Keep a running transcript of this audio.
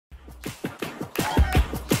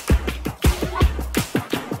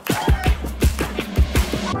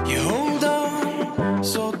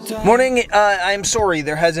Morning. I'm sorry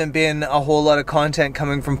there hasn't been a whole lot of content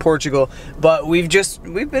coming from Portugal, but we've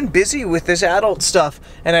been busy with this adult stuff,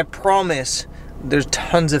 and I promise there's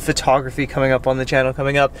tons of photography coming up on the channel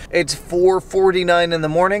coming up. It's 4:49 in the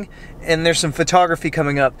morning and there's some photography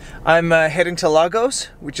coming up. I'm heading to Lagos,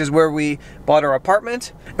 which is where we bought our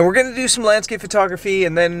apartment, and we're gonna do some landscape photography,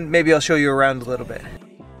 and then maybe I'll show you around a little bit.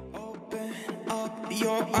 Open up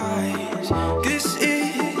your eyes. This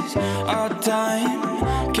is our time.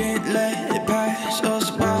 Can't let it pass us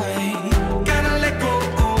by. Gotta let go.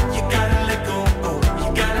 You gotta let go.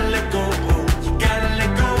 You gotta let go. You gotta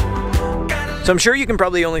let go. So I'm sure you can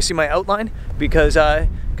probably only see my outline because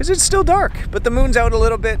it's still dark, but the moon's out a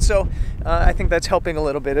little bit, so I think that's helping a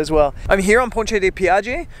little bit as well. I'm here on Ponte de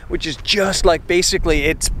Piaget, which is just like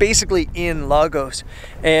it's basically in Lagos,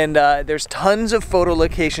 and there's tons of photo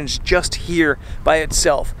locations just here by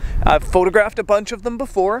itself. I've photographed a bunch of them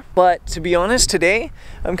before, but to be honest, today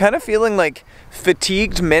I'm kind of feeling like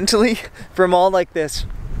fatigued mentally from all this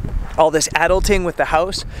adulting with the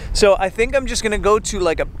house. So I think I'm just gonna go to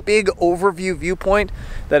like a big overview viewpoint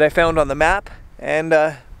that I found on the map and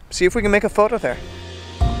see if we can make a photo there.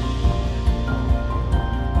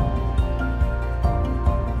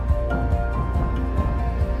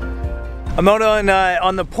 I'm out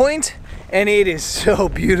on the point, and it is so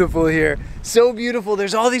beautiful here. So beautiful.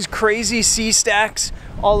 There's all these crazy sea stacks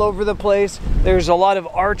all over the place. There's a lot of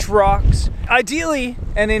arch rocks. Ideally,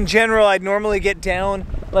 and in general, I'd normally get down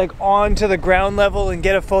like onto the ground level and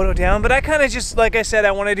get a photo down, but I kind of just, like I said,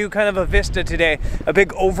 I want to do kind of a vista today, a big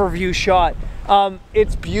overview shot.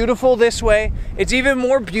 It's beautiful this way. It's even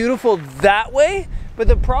more beautiful that way, but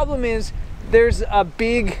the problem is there's a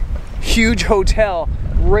big, huge hotel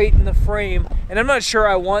right in the frame, and I'm not sure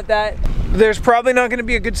I want that. There's probably not going to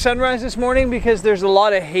be a good sunrise this morning because there's a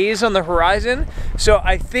lot of haze on the horizon. So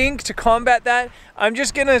I think to combat that, I'm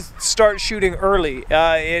just gonna start shooting early.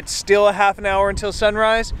 It's still a half an hour until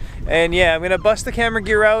sunrise, and yeah, I'm gonna bust the camera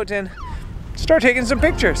gear out and start taking some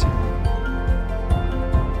pictures.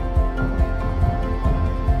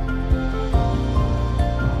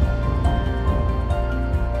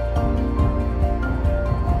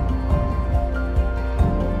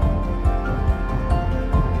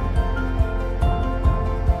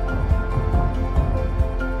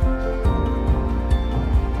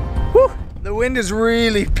 The wind is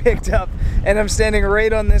really picked up, and I'm standing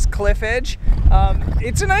right on this cliff edge.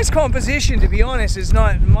 It's a nice composition, to be honest. It's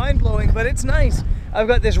not mind-blowing, but it's nice. I've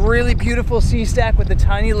got this really beautiful sea stack with a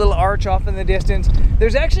tiny little arch off in the distance.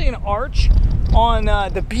 There's actually an arch on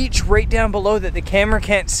the beach right down below that the camera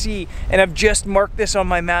can't see, and I've just marked this on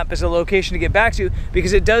my map as a location to get back to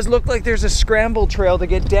because it does look like there's a scramble trail to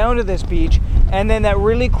get down to this beach, and then that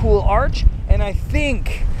really cool arch, and I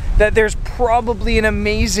think that there's probably an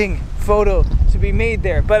amazing photo to be made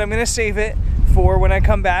there, but I'm gonna save it for when I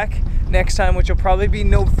come back next time, which will probably be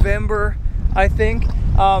November, I think,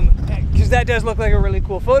 because that does look like a really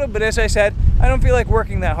cool photo. But as I said, I don't feel like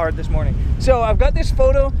working that hard this morning. So I've got this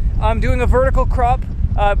photo. I'm doing a vertical crop,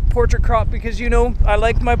 portrait crop, because you know I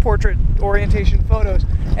like my portrait orientation photos,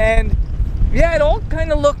 and yeah, it all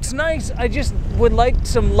kind of looks nice. I just would like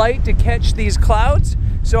some light to catch these clouds,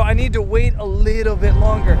 so I need to wait a little bit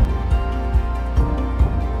longer.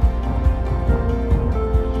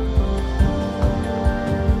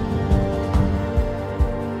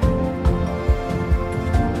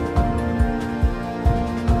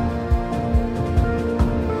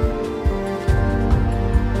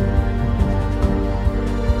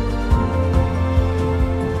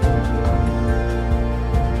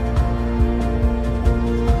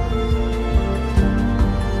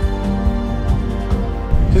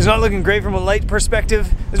 It's not looking great from a light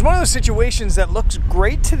perspective. It's one of those situations that looks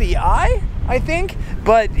great to the eye, I think,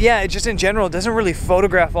 but yeah, it just in general doesn't really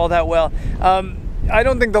photograph all that well. I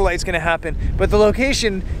don't think the light's gonna happen, but the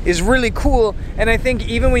location is really cool, and I think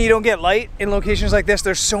even when you don't get light in locations like this,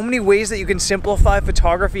 there's so many ways that you can simplify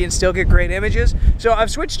photography and still get great images. So I've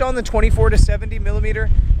switched on the 24 to 70 millimeter,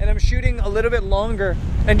 and I'm shooting a little bit longer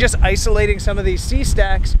and just isolating some of these sea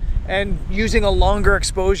stacks and using a longer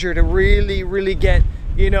exposure to really get,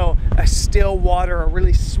 you know, a still water, a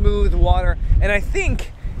really smooth water. And I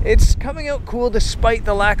think it's coming out cool despite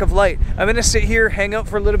the lack of light. I'm gonna sit here, hang out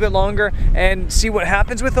for a little bit longer and see what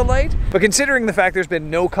happens with the light. But considering the fact there's been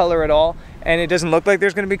no color at all, and it doesn't look like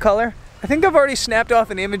there's gonna be color, I think I've already snapped off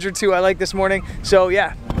an image or two I like this morning. So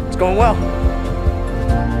yeah, it's going well.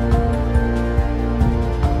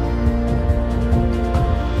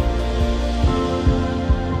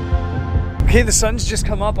 Okay, the sun's just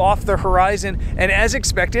come up off the horizon, and as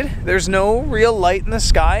expected, there's no real light in the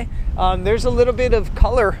sky. There's a little bit of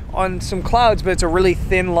color on some clouds, but it's a really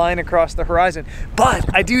thin line across the horizon. But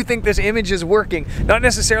I do think this image is working, not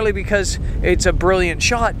necessarily because it's a brilliant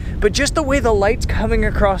shot, but just the way the light's coming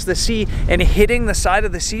across the sea and hitting the side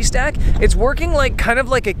of the sea stack. It's working like kind of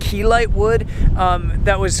like a key light would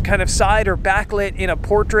that was kind of side or backlit in a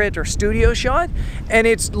portrait or studio shot, and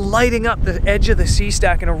it's lighting up the edge of the sea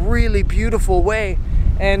stack in a really beautiful way.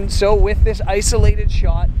 And so with this isolated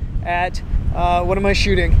shot at what am I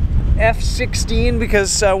shooting? F16,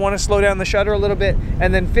 because I want to slow down the shutter a little bit,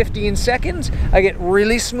 and then 15 seconds, I get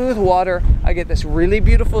really smooth water, I get this really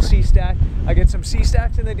beautiful sea stack, I get some sea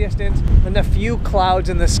stacks in the distance, and a few clouds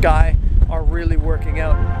in the sky are really working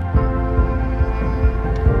out.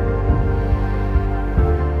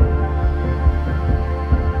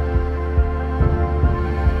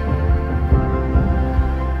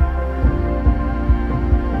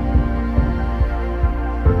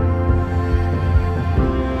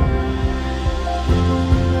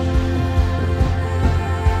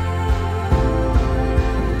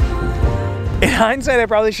 In hindsight, I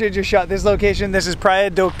probably should have just shot this location. This is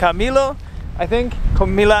Praia do Camilo, I think.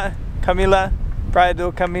 Camila, Praia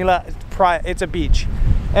do Camila. It's a beach.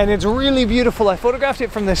 And it's really beautiful. I photographed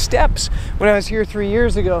it from the steps when I was here 3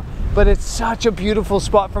 years ago, but it's such a beautiful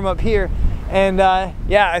spot from up here. And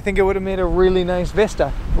yeah, I think it would have made a really nice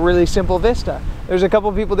vista, a really simple vista. There's a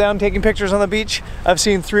couple people down taking pictures on the beach. I've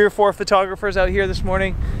seen 3 or 4 photographers out here this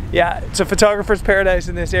morning. Yeah, it's a photographer's paradise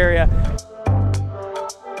in this area.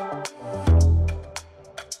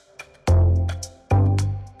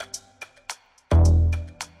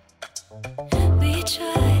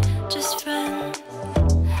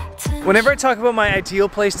 Whenever I talk about my ideal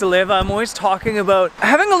place to live, I'm always talking about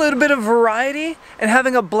having a little bit of variety and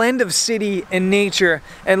having a blend of city and nature.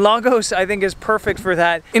 And Lagos, I think, is perfect for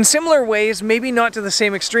that. In similar ways, maybe not to the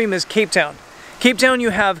same extreme as Cape Town. Cape Town, you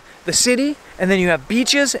have the city, and then you have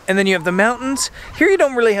beaches, and then you have the mountains. Here you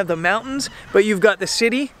don't really have the mountains, but you've got the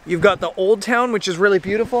city, you've got the old town, which is really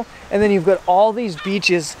beautiful, and then you've got all these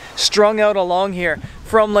beaches strung out along here.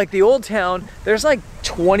 From like the old town, there's like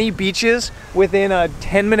 20 beaches within a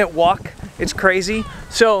 10-minute walk. It's crazy.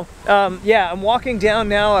 So yeah, I'm walking down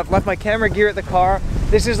now. I've left my camera gear at the car.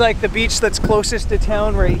 This is like the beach that's closest to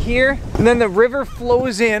town right here. And then the river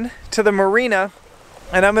flows in to the marina,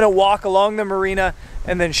 and I'm gonna walk along the marina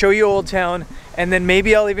and then show you Old Town, and then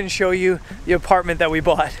maybe I'll even show you the apartment that we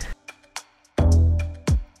bought.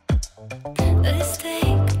 Let's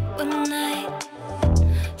take one night,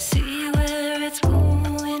 see where it's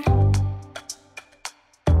going.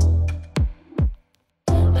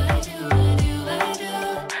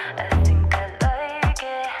 I think I like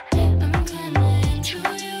it. I'm gonna enjoy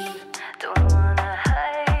you, don't wanna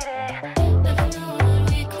hide it. Never know what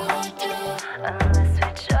we could do unless we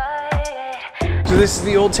try it. So this is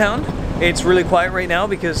the Old Town. It's really quiet right now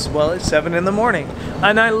because, well, it's 7 in the morning.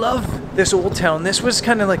 And I love this old town. This was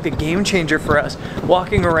kind of like the game changer for us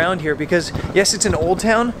walking around here because, yes, it's an old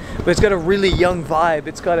town, but it's got a really young vibe.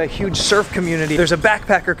 It's got a huge surf community. There's a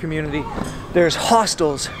backpacker community. There's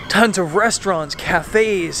hostels, tons of restaurants,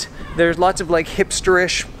 cafes. There's lots of like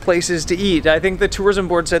hipsterish places to eat. I think the tourism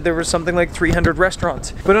board said there was something like 300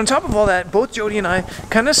 restaurants. But on top of all that, both Jody and I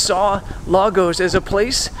kind of saw Lagos as a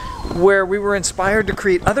place where we were inspired to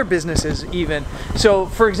create other businesses even. So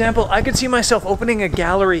for example, I could see myself opening a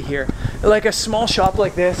gallery here, like a small shop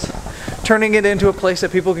like this, turning it into a place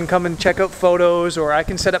that people can come and check out photos, or I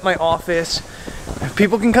can set up my office.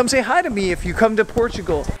 People can come say hi to me if you come to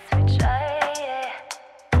Portugal.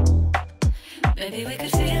 Maybe we could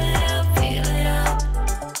feel it out, feel it out.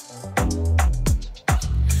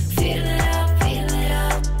 Feel it out, feel it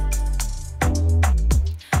out.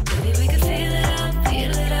 Maybe we could feel it out, feel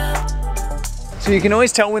it out. So you can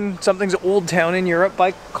always tell when something's old town in Europe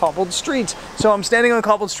by cobbled streets. So I'm standing on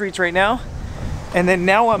cobbled streets right now, and then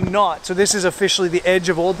now I'm not. So this is officially the edge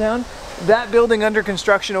of Old Town. That building under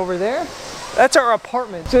construction over there, that's our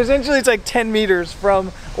apartment. So essentially it's like 10 meters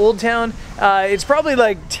from Old Town. It's probably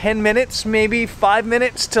like 10 minutes, maybe 5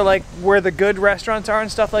 minutes to like where the good restaurants are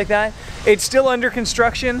and stuff like that. It's still under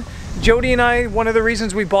construction. Jody and I, one of the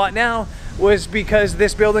reasons we bought now was because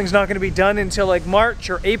this building's not gonna be done until like March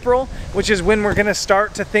or April, which is when we're gonna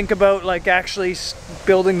start to think about like actually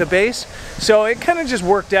building the base. So it kind of just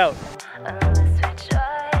worked out.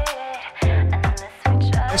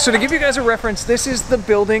 So to give you guys a reference, this is the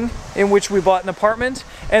building in which we bought an apartment,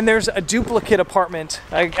 and there's a duplicate apartment,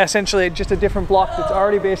 essentially just a different block that's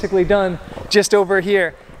already basically done just over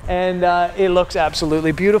here. And it looks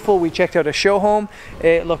absolutely beautiful. We checked out a show home.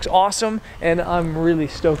 It looks awesome, and I'm really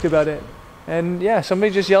stoked about it. And yeah,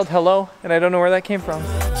 somebody just yelled hello, and I don't know where that came from.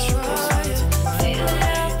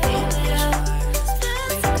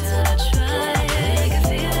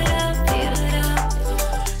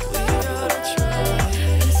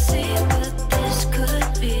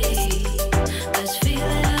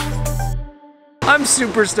 I'm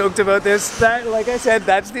super stoked about this. That, like I said,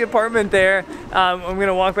 that's the apartment there. I'm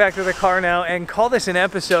gonna walk back to the car now and call this an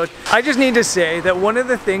episode. I just need to say that one of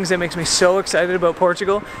the things that makes me so excited about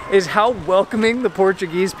Portugal is how welcoming the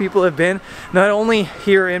Portuguese people have been, not only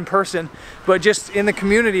here in person, but just in the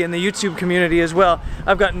community, in the YouTube community as well.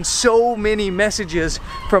 I've gotten so many messages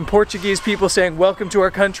from Portuguese people saying, welcome to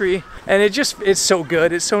our country. And it's so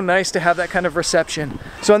good. It's so nice to have that kind of reception.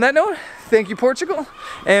 So on that note, thank you, Portugal.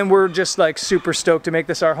 And we're just like super stoked to make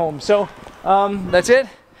this our home. So that's it.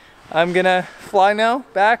 I'm gonna fly now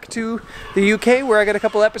back to the UK where I got a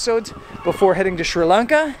couple episodes before heading to Sri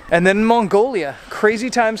Lanka and then Mongolia. Crazy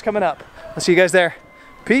times coming up. I'll see you guys there.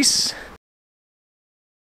 Peace.